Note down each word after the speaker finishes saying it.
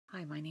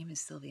Hi, my name is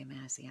Sylvia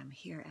Massy. I'm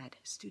here at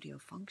Studio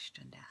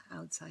Funkstunde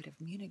outside of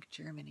Munich,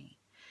 Germany.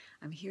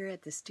 I'm here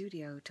at the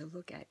studio to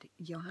look at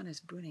Johannes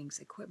Bruning's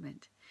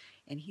equipment,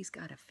 and he's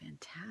got a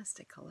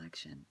fantastic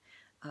collection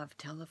of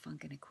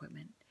Telefunken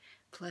equipment,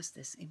 plus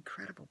this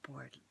incredible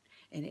board.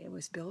 And it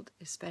was built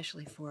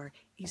especially for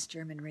East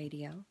German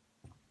radio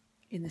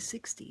in the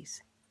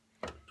 60s.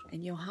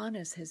 And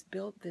Johannes has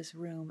built this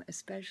room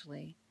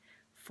especially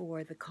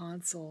for the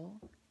console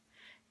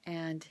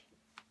and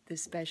the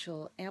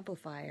special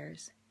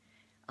amplifiers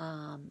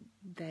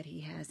that he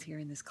has here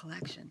in this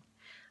collection.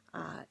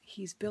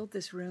 He's built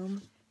this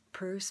room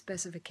per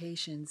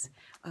specifications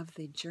of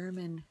the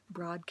German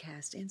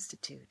Broadcast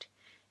Institute.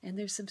 And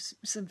there's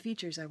some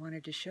features I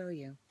wanted to show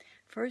you.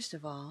 First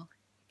of all,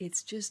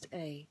 it's just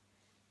a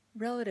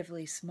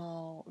relatively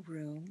small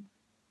room,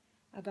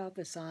 about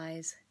the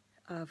size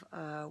of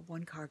a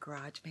one-car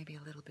garage, maybe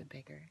a little bit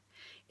bigger.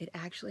 It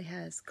actually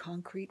has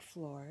concrete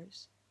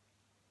floors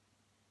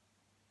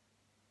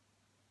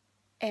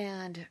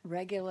and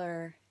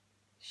regular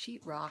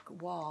sheetrock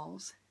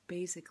walls,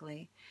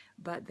 basically,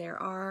 but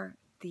there are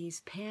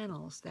these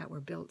panels that were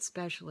built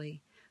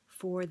specially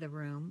for the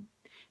room.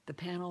 The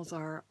panels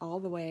are all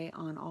the way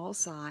on all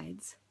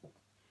sides,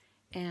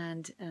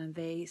 and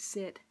they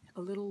sit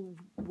a little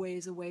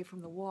ways away from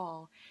the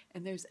wall,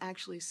 and there's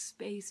actually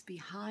space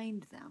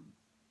behind them.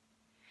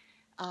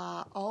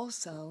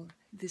 Also,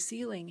 the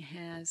ceiling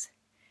has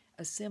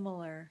a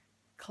similar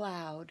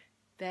cloud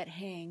that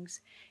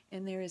hangs,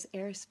 and there is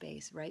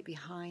airspace right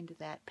behind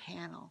that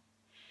panel.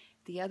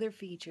 The other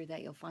feature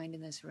that you'll find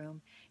in this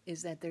room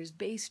is that there's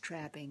bass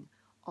trapping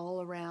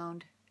all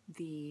around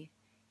the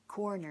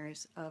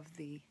corners of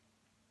the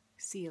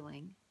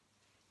ceiling,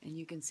 and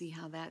you can see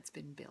how that's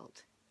been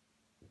built.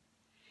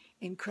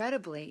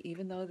 Incredibly,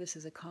 even though this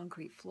is a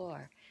concrete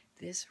floor,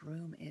 this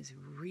room is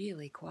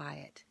really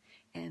quiet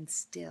and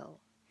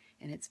still,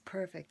 and it's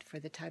perfect for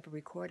the type of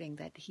recording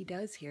that he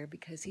does here,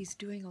 because he's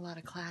doing a lot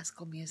of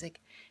classical music,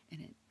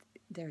 and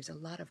there's a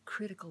lot of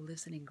critical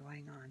listening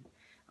going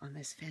on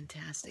this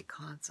fantastic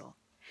console.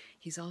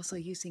 He's also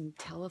using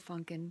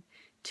Telefunken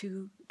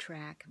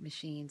 2-track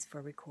machines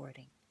for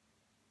recording.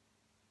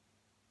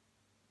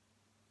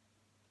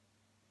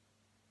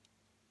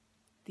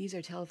 These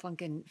are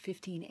Telefunken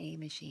 15A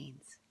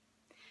machines.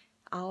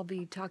 I'll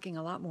be talking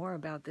a lot more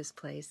about this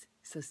place,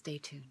 so stay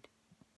tuned.